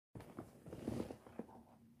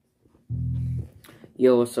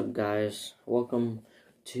Yo, what's up guys? Welcome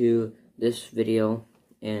to this video,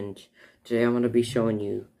 and today I'm going to be showing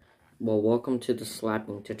you, welcome to the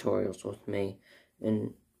slapping tutorials with me.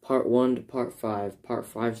 In part 1 to part 5, part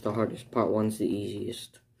 5 is the hardest, part 1's the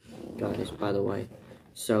easiest, guys, by the way.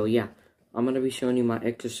 So yeah, I'm going to be showing you my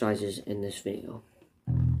exercises in this video.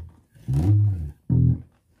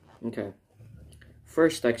 Okay,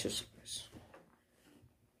 first exercise.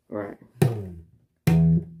 Right.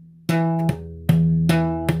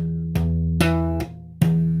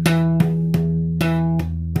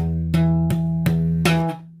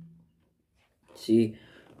 See,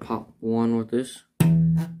 pop 1 with this,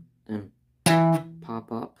 then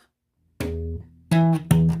pop up.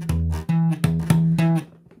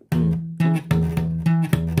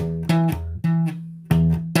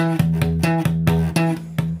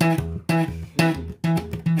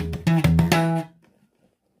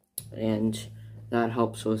 And that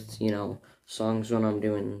helps with, songs when I'm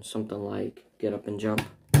doing something like Get Up and Jump.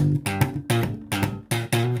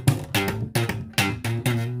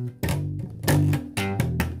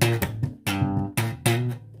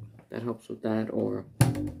 That helps with that, or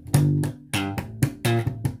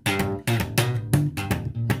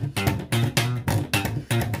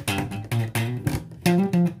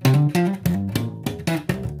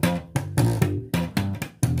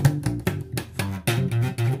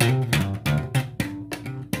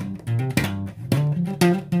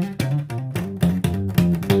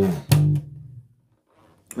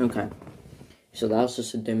okay, so that was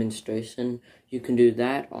just a demonstration. You can do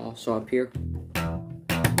that also up here.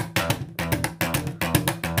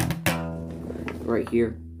 Right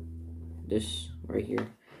here. This right here.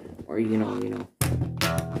 Or hold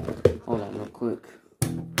on real quick.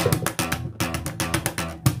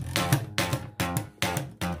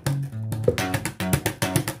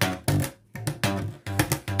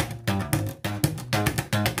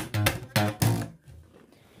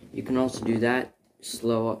 You can also do that,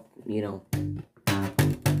 slow up,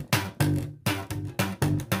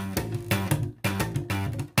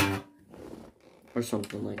 or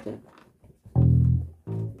something like that.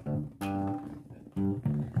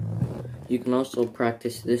 You can also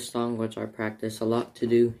practice this song, which I practice a lot to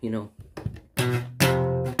do,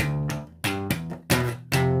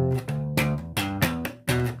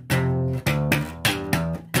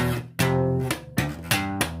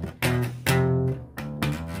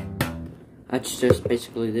 That's just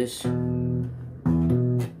basically this.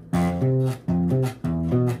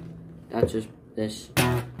 That's just this.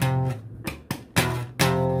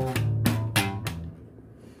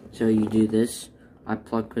 So you do this. I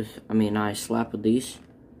slap with these.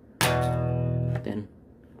 Then.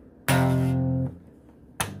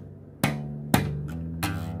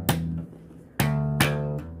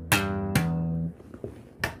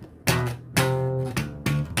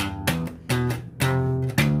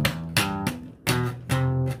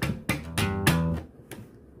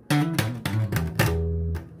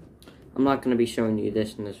 I'm not going to be showing you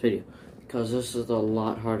this in this video, because this is a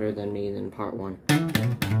lot harder than part 1.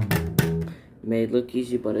 May look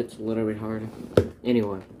easy, but it's a little bit hard.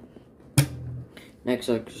 Anyway, next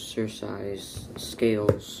exercise,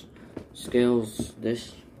 scales. Scales,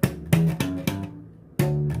 this.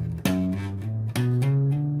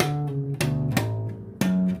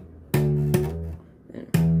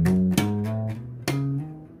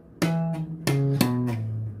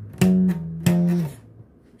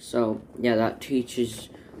 So, yeah, that teaches,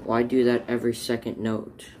 I do that every second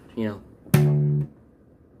note,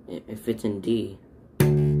 If it's in D,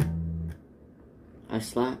 I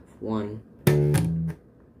slap 1,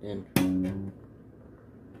 then.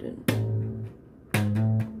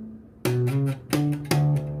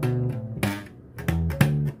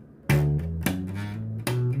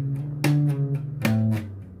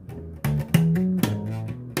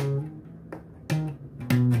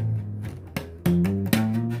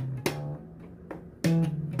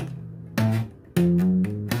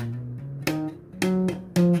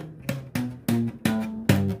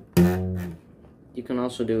 You can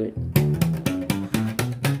also do it.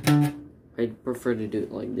 I prefer to do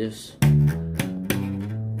it like this.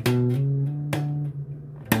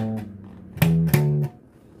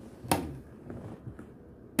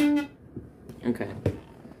 Okay.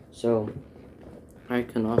 So I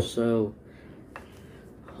can also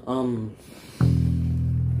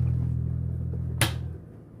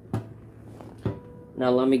now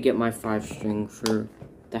let me get my 5 string for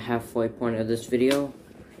the halfway point of this video.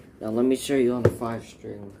 Now let me show you on the 5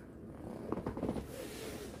 string.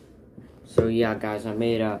 So yeah, guys, I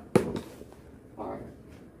made a part.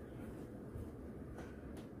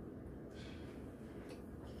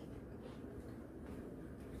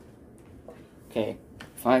 Okay,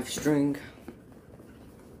 5-string.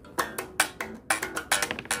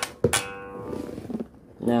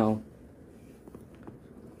 Now,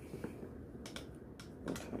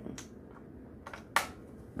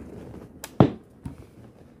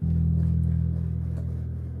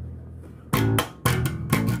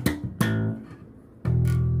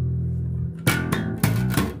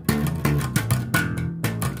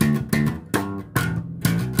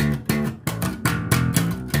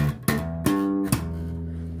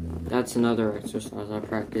 that's another exercise I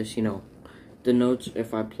practice, you know. The notes,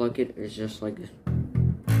 if I pluck it, is just like this.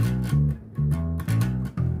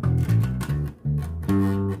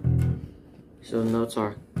 So the notes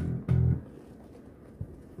are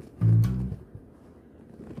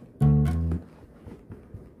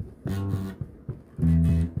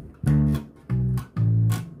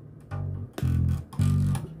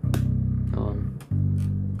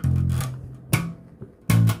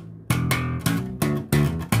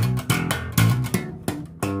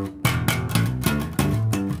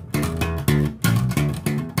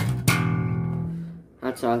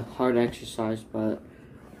that's a hard exercise, but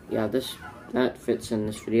yeah, that fits in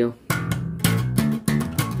this video.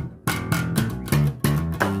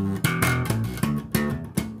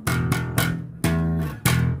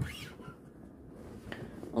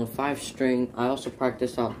 On 5-string, I also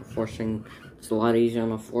practice out on 4-string. It's a lot easier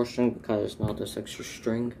on a 4-string because now this extra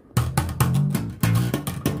string.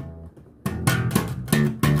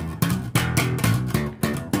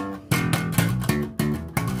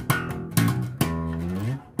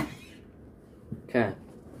 Okay.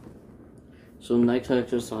 So the next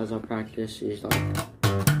exercise I practice is like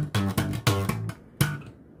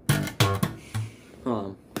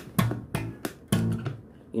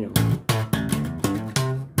you know,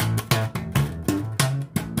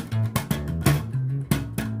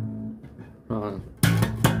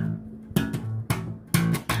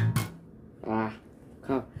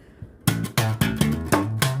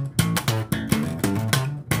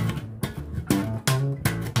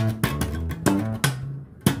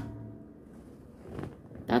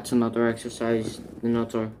 that's another exercise. The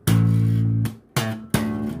notes are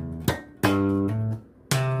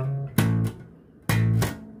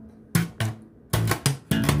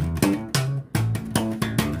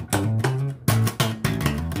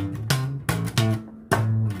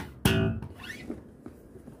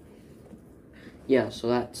yeah, so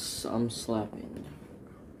that's slapping.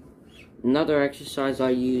 Another exercise I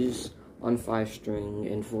use on 5-string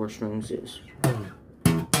and 4 strings is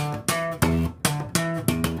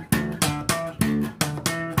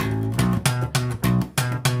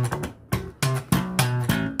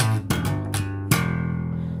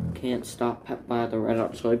Can't Stop by the Red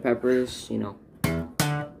Hot Chili Peppers, you know.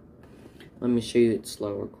 Let me show you it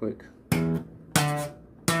slower quick.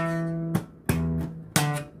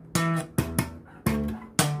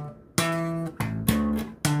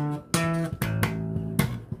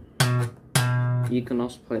 You can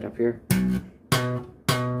also play it up here.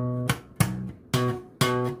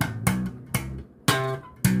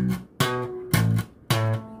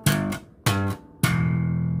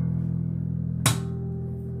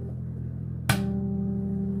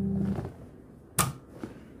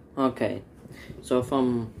 Okay, so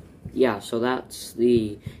so that's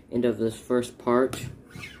the end of this first part.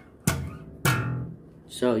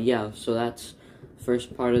 So yeah, so that's the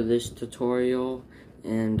first part of this tutorial,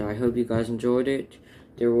 and I hope you guys enjoyed it.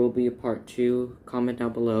 There will be a part 2. Comment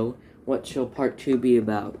down below, what shall part 2 be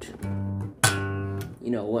about?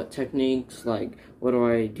 You know, what techniques, like, what do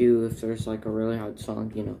I do if there's like a really hard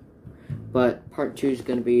song, you know. But part 2 is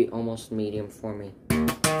going to be almost medium for me.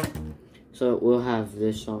 So we'll have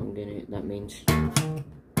this song in it, that means.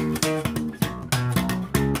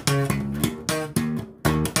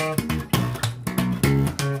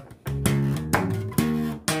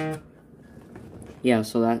 Yeah,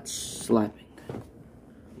 so that's slapping.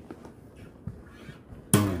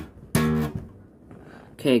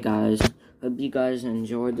 Okay guys, hope you guys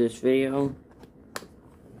enjoyed this video.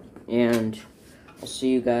 And I'll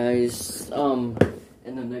see you guys in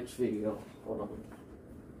the next video. Hold on.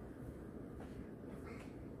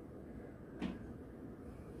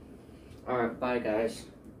 Alright, bye guys.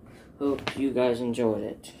 Hope you guys enjoyed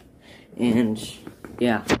it. And,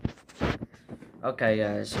 yeah. Okay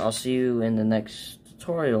guys, I'll see you in the next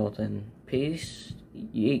tutorial then. Peace.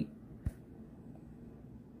 Yeet.